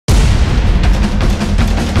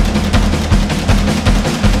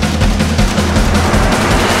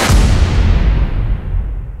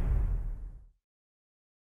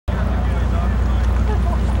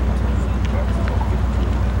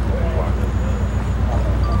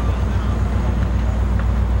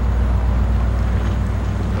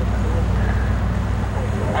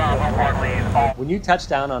you touch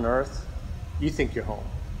down on Earth, you think you're home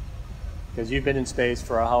because you've been in space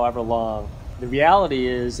for however long. The reality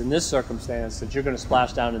is, in this circumstance, that you're going to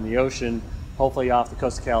splash down in the ocean, hopefully off the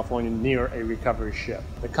coast of California near a recovery ship.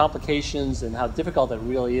 The complications and how difficult it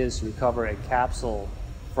really is to recover a capsule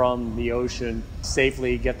from the ocean,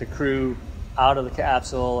 safely get the crew out of the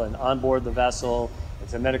capsule and onboard the vessel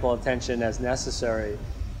into medical attention as necessary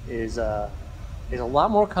is a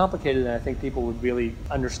lot more complicated than I think people would really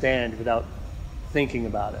understand without thinking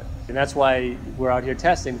about it. And that's why we're out here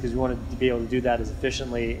testing, because we wanted to be able to do that as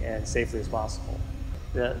efficiently and safely as possible.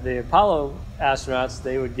 The Apollo astronauts,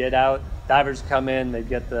 they would get out, divers come in, they'd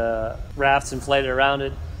get the rafts inflated around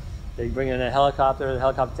it, they'd bring in a helicopter, the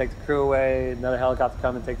helicopter take the crew away, another helicopter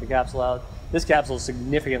come and take the capsule out. This capsule is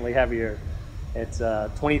significantly heavier. It's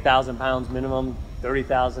 20,000 pounds minimum,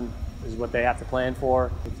 30,000 is what they have to plan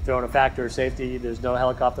for. If you throw in a factor of safety, there's no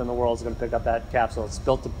helicopter in the world that's going to pick up that capsule. It's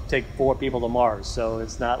built to take 4 people to Mars, so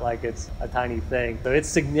it's not like it's a tiny thing. So it's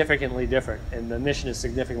significantly different, and the mission is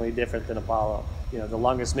significantly different than Apollo. You know, the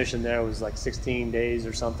longest mission there was like 16 days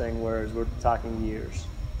or something, whereas we're talking years.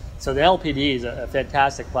 So the LPD is a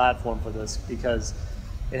fantastic platform for this because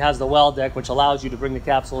it has the well deck, which allows you to bring the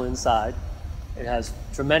capsule inside. It has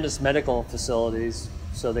tremendous medical facilities,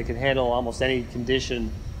 so they can handle almost any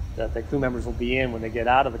condition that the crew members will be in when they get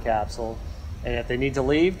out of the capsule. And if they need to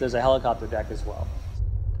leave, there's a helicopter deck as well.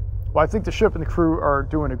 Well, I think the ship and the crew are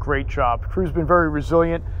doing a great job. The crew's been very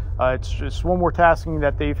resilient. It's just one more tasking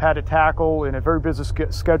that they've had to tackle in a very busy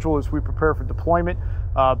schedule as we prepare for deployment.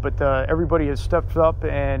 But everybody has stepped up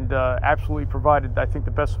and absolutely provided, I think,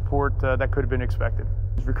 the best support that could have been expected.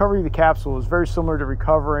 Recovery of the capsule is very similar to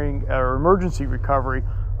recovering or emergency recovery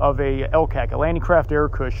of a LCAC, a landing craft air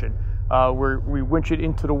cushion, where we winch it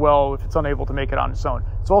into the well if it's unable to make it on its own.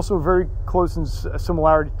 It's also very close in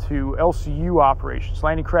similarity to LCU operations,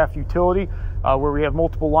 landing craft utility, where we have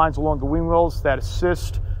multiple lines along the wing wells that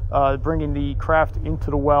assist bringing the craft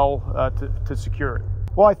into the well to secure it.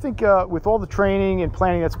 Well, I think with all the training and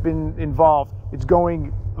planning that's been involved, it's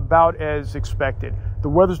going about as expected. The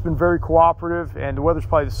weather's been very cooperative, and the weather's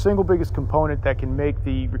probably the single biggest component that can make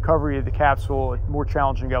the recovery of the capsule a more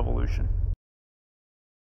challenging evolution.